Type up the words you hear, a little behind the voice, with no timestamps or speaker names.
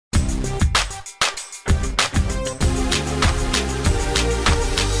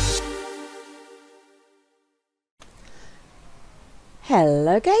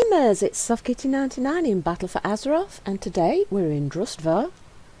Hello gamers, it's SoftKitty99 in Battle for Azeroth, and today we're in Drustvar.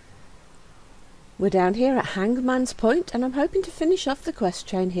 We're down here at Hangman's Point, and I'm hoping to finish off the quest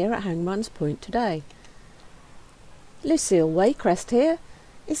chain here at Hangman's Point today. Lucille Waycrest here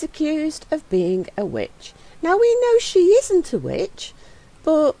is accused of being a witch. Now we know she isn't a witch,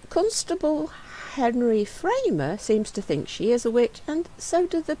 but Constable Framer seems to think she is a witch, and so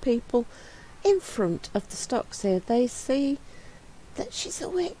do the people in front of the stocks here. They see that she's a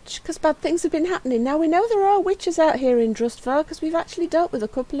witch because bad things have been happening. Now we know there are witches out here in Drustvar because we've actually dealt with a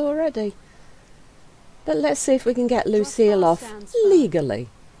couple already. But let's see if we can get Lucille off legally.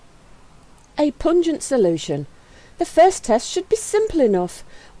 A pungent solution. The first test should be simple enough.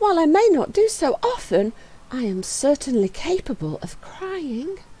 While I may not do so often, I am certainly capable of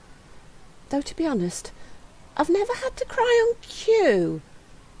crying. Though to be honest, I've never had to cry on cue.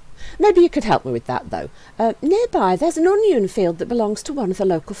 Maybe you could help me with that, though. Nearby, there's an onion field that belongs to one of the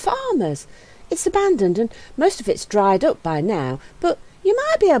local farmers. It's abandoned, and most of it's dried up by now, but you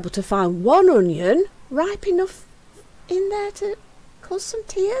might be able to find one onion ripe enough in there to cause some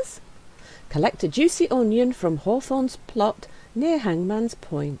tears. Collect a juicy onion from Hawthorne's plot near Hangman's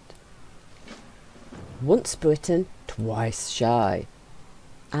Point. Once bitten, twice shy.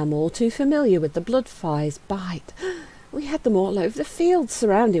 I'm all too familiar with the bloodfly's bite. We had them all over the fields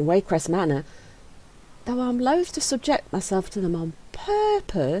surrounding Waycrest Manor, though I'm loath to subject myself to them on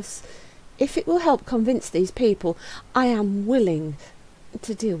purpose. If it will help convince these people, I am willing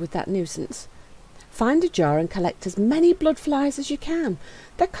to deal with that nuisance. Find a jar and collect as many bloodflies as you can.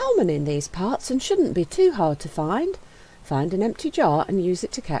 They're common in these parts and shouldn't be too hard to find. Find an empty jar and use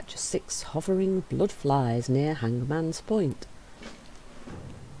it to catch 6 hovering bloodflies near Hangman's Point.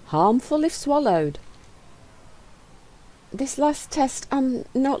 Harmful if swallowed. This last test I'm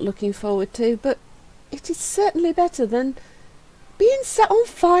not looking forward to, but it is certainly better than being set on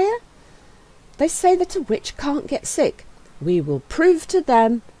fire. They say that a witch can't get sick. We will prove to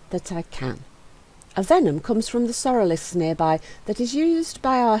them that I can. A venom comes from the sorrelsks nearby that is used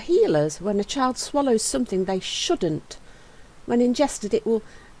by our healers when a child swallows something they shouldn't. When ingested, it will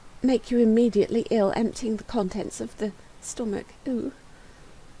make you immediately ill, emptying the contents of the stomach. Ooh.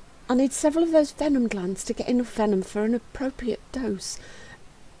 I need several of those venom glands to get enough venom for an appropriate dose.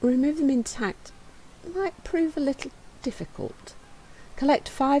 Remove them intact might prove a little difficult. Collect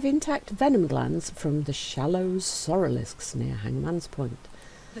 5 intact venom glands from the shallow sorrelsks near Hangman's Point.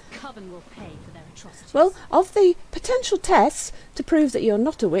 The coven will pay for their atrocities. Well, of the potential tests to prove that you're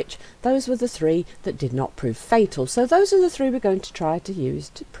not a witch, those were the 3 that did not prove fatal. So those are the 3 we're going to try to use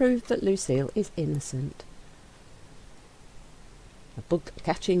to prove that Lucille is innocent. A bug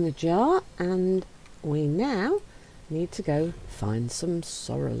catching the jar, and we now need to go find some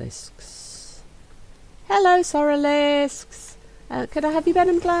sorrelsks. Hello, sorrelsks. Could I have your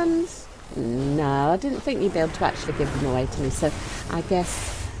venom glands? No, I didn't think you'd be able to actually give them away to me, so I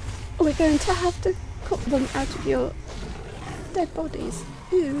guess we're going to have to cut them out of your dead bodies.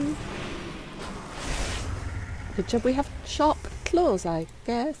 Ooh. Good job we have sharp claws, I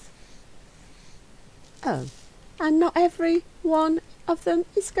guess. Oh. And not every one of them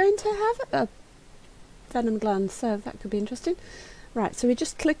is going to have a venom gland, so that could be interesting. Right, so we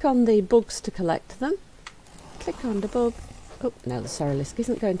just click on the bugs to collect them. Click on the bug. Oh, no, the sorrelsk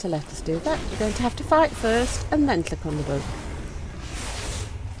isn't going to let us do that. We're going to have to fight first and then click on the bug.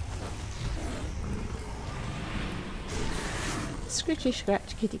 Scritchy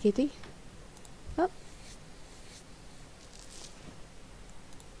scratch, kitty kitty. Oh.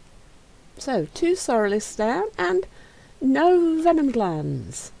 So, 2 sorrelsks down and no venom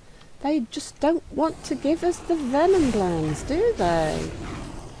glands. They just don't want to give us the venom glands, do they?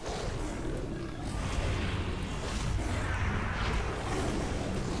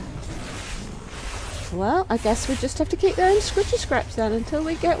 Well, I guess we just have to keep going scratchy scratch then until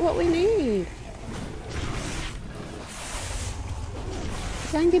we get what we need.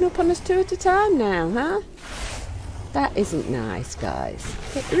 Ganging up on us 2 at a time now, huh? That isn't nice, guys.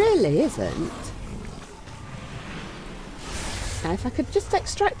 It really isn't. Now, if I could just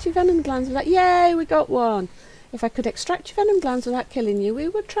extract your venom glands without... Yay, we got one! If I could extract your venom glands without killing you, we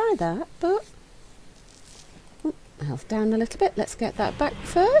would try that, but... Oh, health down a little bit. Let's get that back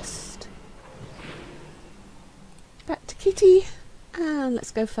first. Back to Kitty. And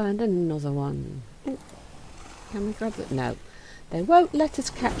let's go find another one. Ooh. Can we grab it? No. They won't let us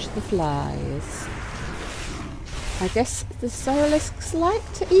catch the flies. I guess the sorrelsks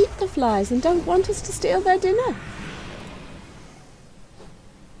like to eat the flies and don't want us to steal their dinner.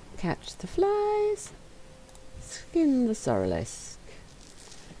 Catch the flies. Skin the sorrelsk.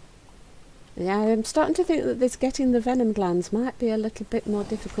 Yeah, I'm starting to think that this getting the venom glands might be a little bit more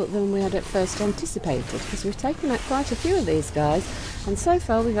difficult than we had at first anticipated, because we've taken out quite a few of these guys, and so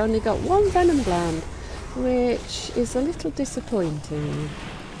far we've only got one venom gland, which is a little disappointing.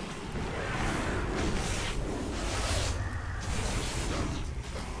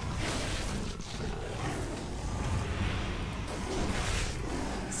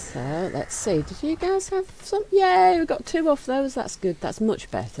 So, let's see, did you guys have some? Yay, we got 2 off those, that's good, that's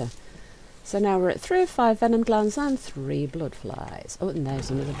much better. So now we're at 3 of 5 venom glands and 3 blood flies. Oh, and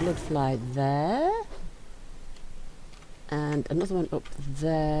there's another blood fly there. And another one up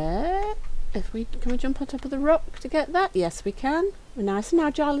there. Can we jump on top of the rock to get that? Yes, we can. We're nice and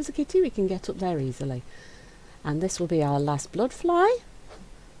agile as a kitty, we can get up there easily. And this will be our last blood fly.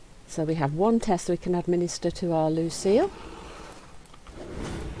 So we have 1 test we can administer to our Lucille.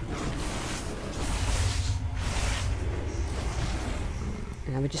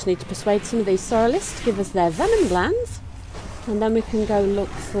 Now we just need to persuade some of these sorrelists to give us their venom glands, and then we can go look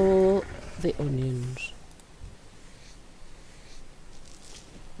for the onions.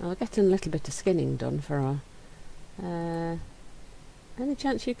 I'll get a little bit of skinning done for our... any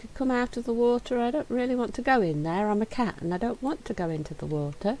chance you could come out of the water? I don't really want to go in there. I'm a cat and I don't want to go into the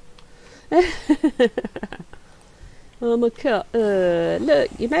water. I'm a cat. Look,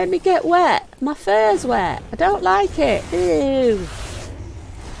 you made me get wet. My fur's wet. I don't like it. Ew.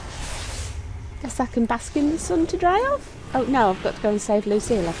 Guess I can bask in the sun to dry off. Oh no, I've got to go and save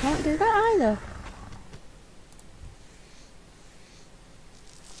Lucille. I can't do that either.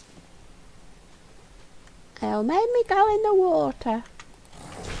 Elle made me go in the water.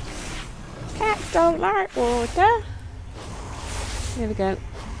 Cats don't like water. Here we go.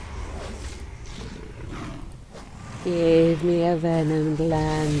 Give me a venom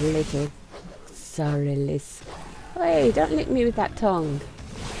gland, little sorrelist. Hey, don't lick me with that tongue.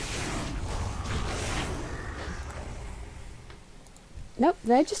 Nope,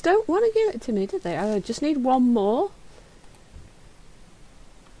 they just don't want to give it to me, do they? I just need 1 more.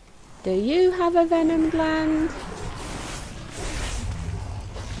 Do you have a venom gland?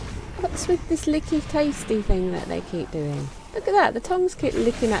 What's with this licky tasty thing that they keep doing? Look at that, the tongues keep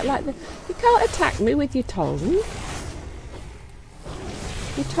licking out like the... You can't attack me with your tongue.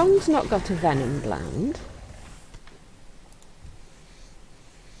 Your tongue's not got a venom gland.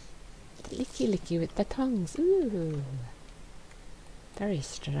 Licky licky with the tongues. Ooh. Very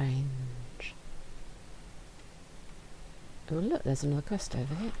strange. Oh look, there's another quest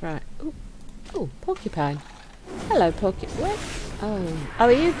over here. Right. Ooh. Oh, porcupine. Hello, porcupine. Oh,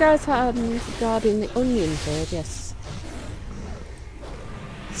 you guys are guarding the onion field, yes.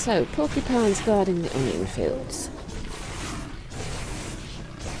 So, porcupines guarding the onion fields.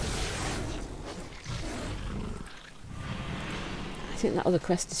 I think that other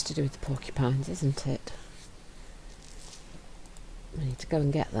quest is to do with the porcupines, isn't it? I need to go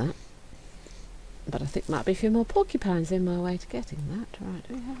and get that. But I think there might be a few more porcupines in my way to getting that. Right,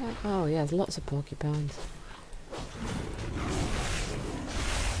 do we have that? Oh yeah, there's lots of porcupines.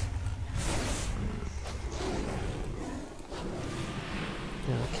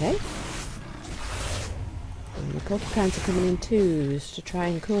 Okay. And the porcupines are coming in twos to try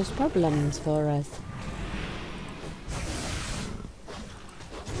and cause problems for us.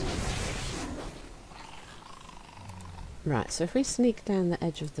 Right, so if we sneak down the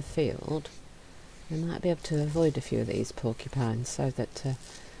edge of the field, we might be able to avoid a few of these porcupines, so that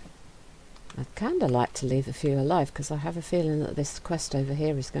I'd kind of like to leave a few alive, because I have a feeling that this quest over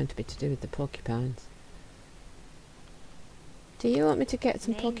here is going to be to do with the porcupines. Do you want me to get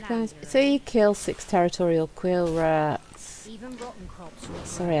some porcupines? See, kill 6 territorial quill rats.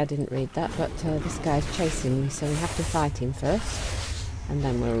 Sorry I didn't read that, but this guy's chasing me, so we have to fight him first, and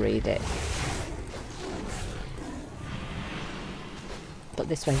then we'll read it. But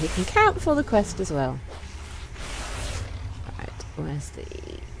this way he can count for the quest as well. Right, where's the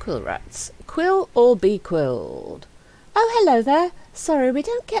quill rats? Quill or be quilled? Oh, hello there. Sorry, we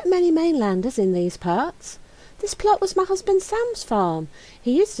don't get many mainlanders in these parts. This plot was my husband Sam's farm.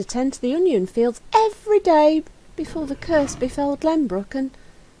 He used to tend to the onion fields every day before the curse befell Glenbrook and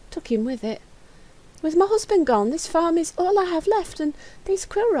took him with it. With my husband gone, this farm is all I have left, and these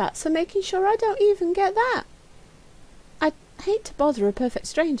quill rats are making sure I don't even get that. I hate to bother a perfect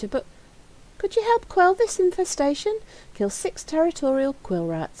stranger, but could you help quell this infestation? Kill 6 territorial quill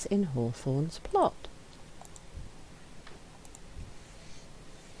rats in Hawthorne's plot.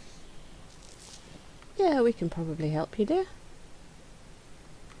 Yeah, we can probably help you, dear.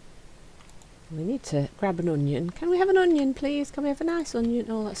 We need to grab an onion. Can we have an onion, please? Can we have a nice onion?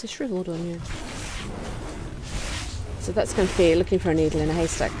 Oh, that's a shrivelled onion. So that's going to be looking for a needle in a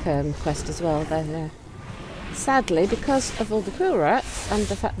haystack quest as well. Then, sadly, because of all the quill rats and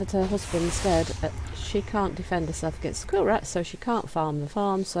the fact that her husband's dead, she can't defend herself against the quill rats, so she can't farm the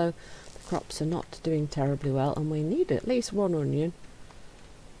farm. So the crops are not doing terribly well, and we need at least one onion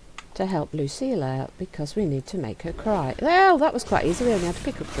to help Lucille out because we need to make her cry. Well, that was quite easy. We only had to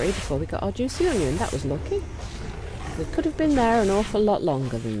pick up 3 before we got our juicy onion. That was lucky. We could have been there an awful lot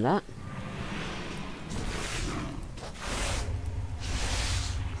longer than that.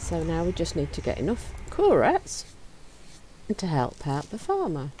 So now we just need to get enough quill rats to help out the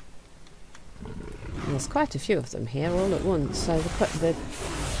farmer. And there's quite a few of them here all at once, so the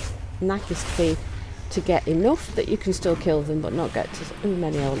knack is to get enough that you can still kill them but not get too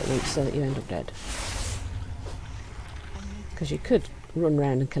many all at once so that you end up dead. Because you could run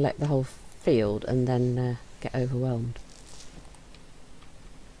around and collect the whole field and then get overwhelmed.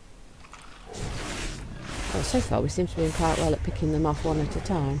 Well, so far we seem to be doing quite well at picking them off one at a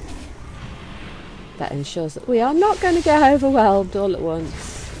time. That ensures that we are not going to get overwhelmed all at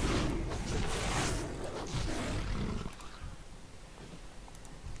once.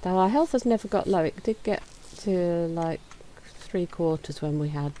 Though our health has never got low, it did get to like 3/4 when we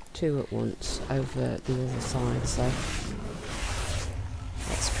had 2 at once over the other side, so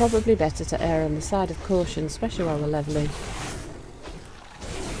it's probably better to err on the side of caution, especially while we're levelling,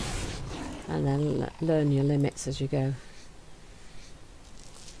 and then learn your limits as you go.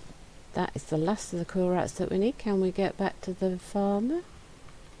 That is the last of the quill rats that we need. Can we get back to the farmer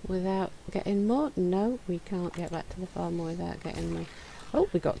without getting more? No, we can't get back to the farmer without getting more. Oh,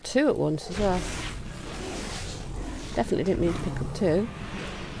 we got 2 at once as well. Definitely didn't mean to pick up 2.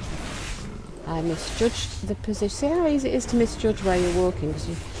 I misjudged the position. See how easy it is to misjudge where you're walking? Because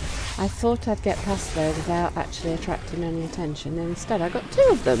I thought I'd get past there without actually attracting any attention, and instead I got 2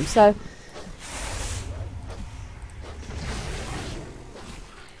 of them. So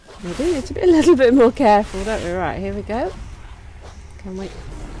we do need to be a little bit more careful, don't we? Right, here we go. Can we?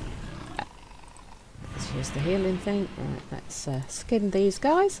 Let's use the healing thing. Right, let's skin these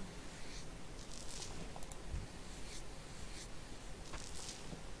guys.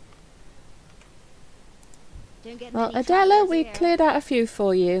 Well, Adela, we cleared out a few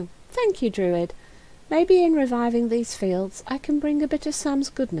for you. Thank you, Druid. Maybe in reviving these fields, I can bring a bit of Sam's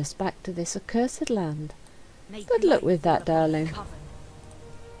goodness back to this accursed land. Good luck with that, darling.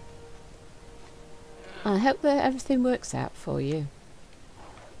 I hope that everything works out for you.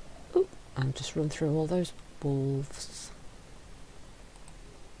 Ooh, I'll just run through all those wolves.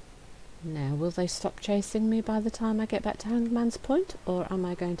 Now, will they stop chasing me by the time I get back to Hangman's Point, or am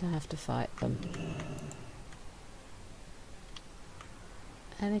I going to have to fight them?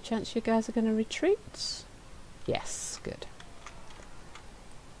 Any chance you guys are going to retreat? Yes, good.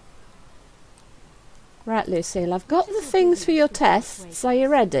 Right, Lucille, I've got the things for your tests. Are you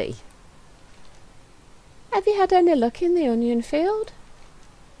ready? Have you had any luck in the onion field?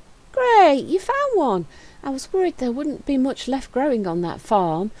 Great, you found one. I was worried there wouldn't be much left growing on that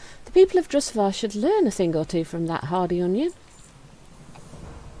farm. The people of Drustvar should learn a thing or two from that hardy onion.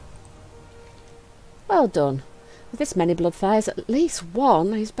 Well done. With this many blood fires, at least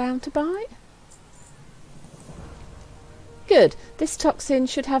one is bound to bite. Good. This toxin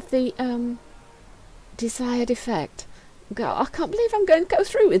should have the desired effect. God, I can't believe I'm going to go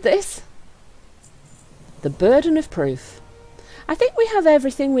through with this. The burden of proof. I think we have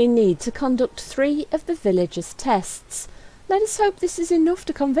everything we need to conduct 3 of the villagers' tests. Let us hope this is enough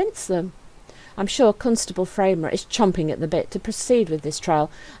to convince them. I'm sure Constable Framer is chomping at the bit to proceed with this trial,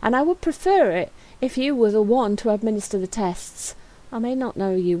 and I would prefer it if you were the one to administer the tests. I may not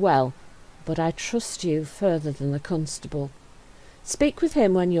know you well, but I trust you further than the constable. Speak with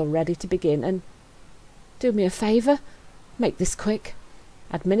him when you're ready to begin, and do me a favour. Make this quick.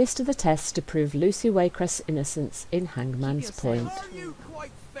 Administer the test to prove Lucy Waycrest's innocence in Hangman's Point. Are you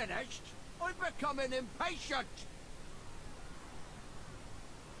quite finished? I'm becoming impatient.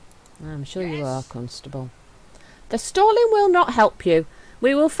 I'm sure you are, Constable. The stalling will not help you.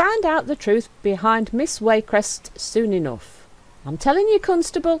 We will find out the truth behind Miss Waycrest soon enough. I'm telling you,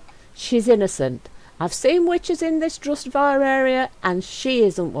 Constable, she's innocent. I've seen witches in this Drustvar area, and she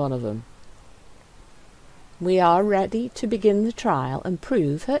isn't one of them. We are ready to begin the trial and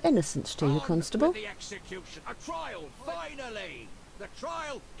prove her innocence to you, Constable. On with the execution. A trial, finally! The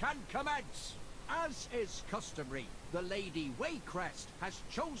trial can commence. As is customary, the Lady Waycrest has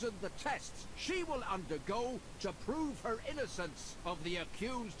chosen the tests she will undergo to prove her innocence of the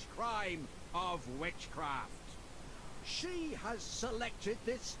accused crime of witchcraft. She has selected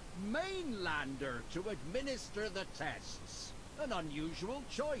this mainlander to administer the tests. An unusual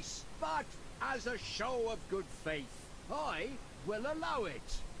choice, but as a show of good faith, I will allow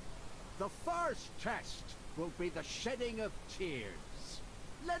it. The first test will be the shedding of tears.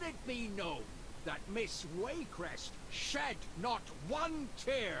 Let it be known that Miss Waycrest shed not one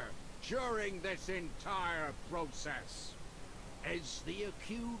tear during this entire process. Is the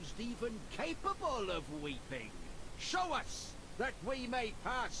accused even capable of weeping? Show us, that we may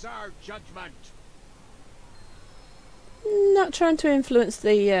pass our judgment. Not trying to influence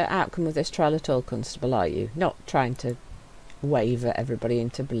the outcome of this trial at all, Constable, are you? Not trying to waver everybody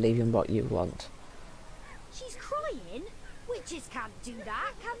into believing what you want. She's crying? Witches can't do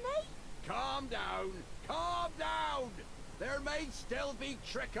that, can they? Calm down, calm down! There may still be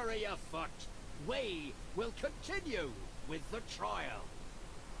trickery afoot. We will continue with the trial.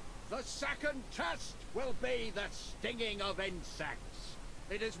 The second test will be the stinging of insects.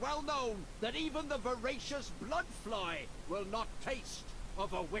 It is well known that even the voracious bloodfly will not taste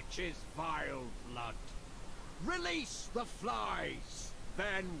of a witch's vile blood. Release the flies,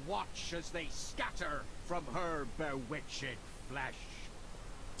 then watch as they scatter from her bewitched flesh.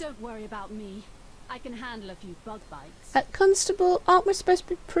 Don't worry about me. I can handle a few bug bites. Constable, aren't we supposed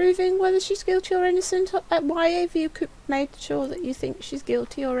to be proving whether she's guilty or innocent? Why have you made sure that you think she's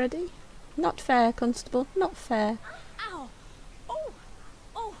guilty already? Not fair, Constable, not fair. Ow! Oh!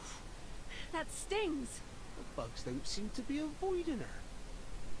 Oh! That stings! The bugs don't seem to be avoiding her.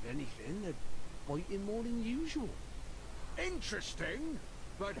 If anything, they're biting more than usual. Interesting,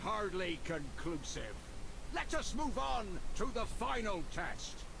 but hardly conclusive. Let us move on to the final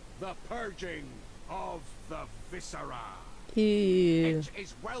test, the purging of the viscera. Ew. It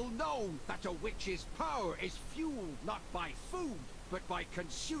is well known that a witch's power is fueled not by food, but by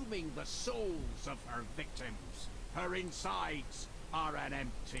consuming the souls of her victims. Her insides are an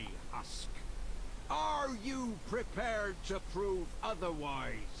empty husk. Are you prepared to prove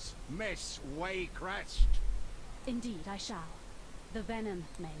otherwise, Miss Waycrest? Indeed, I shall. The venom,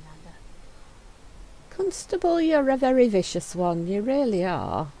 Mainlander. Constable, you're a very vicious one, you really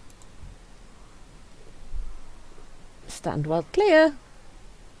are. Stand well clear.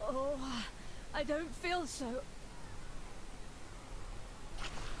 Oh, I don't feel so...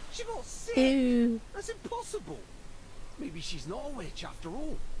 She's not sick. Ew. That's impossible. Maybe she's not a witch after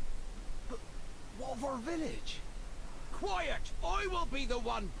all. But what of our village? Quiet! I will be the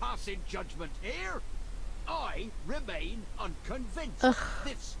one passing judgment here. I remain unconvinced. Ugh.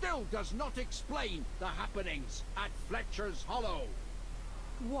 This still does not explain the happenings at Fletcher's Hollow.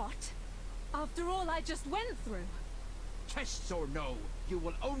 What? After all I just went through? Tests or no, you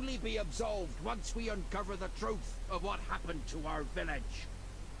will only be absolved once we uncover the truth of what happened to our village.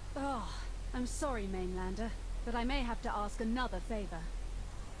 Oh, I'm sorry, Mainlander, but I may have to ask another favour.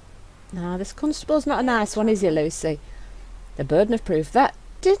 Now, this constable's not a nice one, is he, Lucy? The burden of proof, that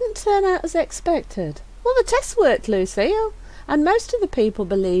didn't turn out as expected. Well, the test worked, Lucille, and most of the people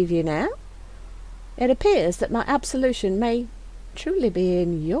believe you now. It appears that my absolution may truly be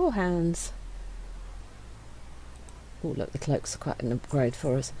in your hands. Oh, look, the cloaks are quite an upgrade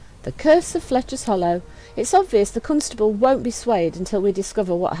for us. The curse of Fletcher's Hollow. It's obvious the constable won't be swayed until we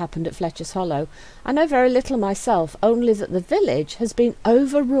discover what happened at Fletcher's Hollow. I know very little myself, only that the village has been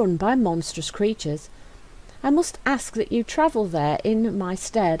overrun by monstrous creatures. I must ask that you travel there in my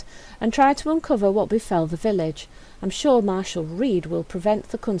stead and try to uncover what befell the village. I'm sure Marshal Reed will prevent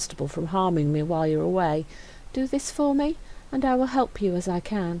the constable from harming me while you're away. Do this for me, and I will help you as I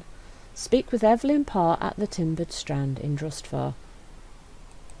can. Speak with Evelyn Parr at the Timbered Strand in Drustvar.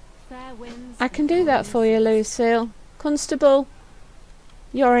 Fair winds. I can do that for you, Lucille. Constable,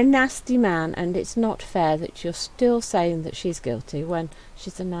 you're a nasty man, and it's not fair that you're still saying that she's guilty when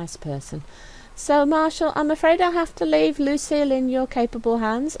she's a nice person. So, Marshal, I'm afraid I'll have to leave Lucille in your capable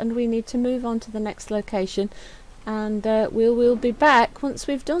hands, and we need to move on to the next location, and we'll be back once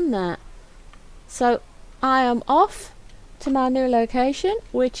we've done that. So, I am off to my new location,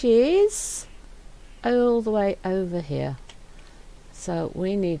 which is all the way over here. So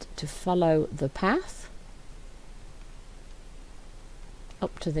we need to follow the path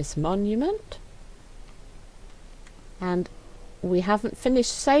up to this monument, and we haven't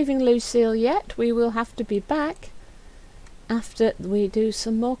finished saving Lucille yet. We will have to be back after we do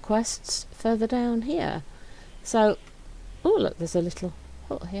some more quests further down here. So, oh look, there's a little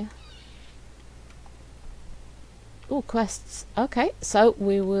hut here. Oh, quests. Okay, so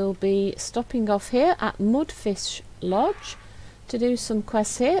we will be stopping off here at Mudfish Lodge to do some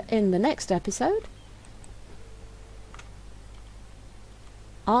quests here in the next episode.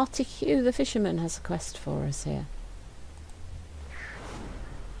 Artie Hugh the fisherman has a quest for us here.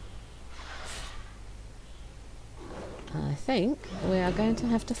 I think we are going to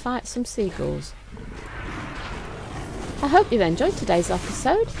have to fight some seagulls. I hope you've enjoyed today's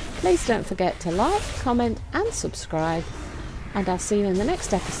episode. Please don't forget to like, comment and subscribe. And I'll see you in the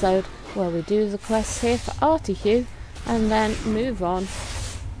next episode where we do the quests here for Artie Hugh and then move on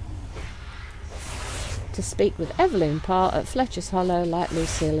to speak with Evelyn Parr at Fletcher's Hollow like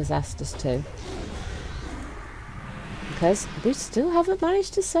Lucille has asked us to. Because we still haven't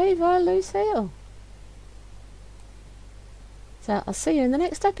managed to save our Lucille. So I'll see you in the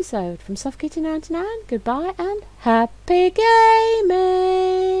next episode from Soft Kitty 99. Goodbye and happy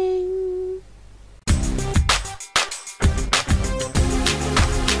gaming!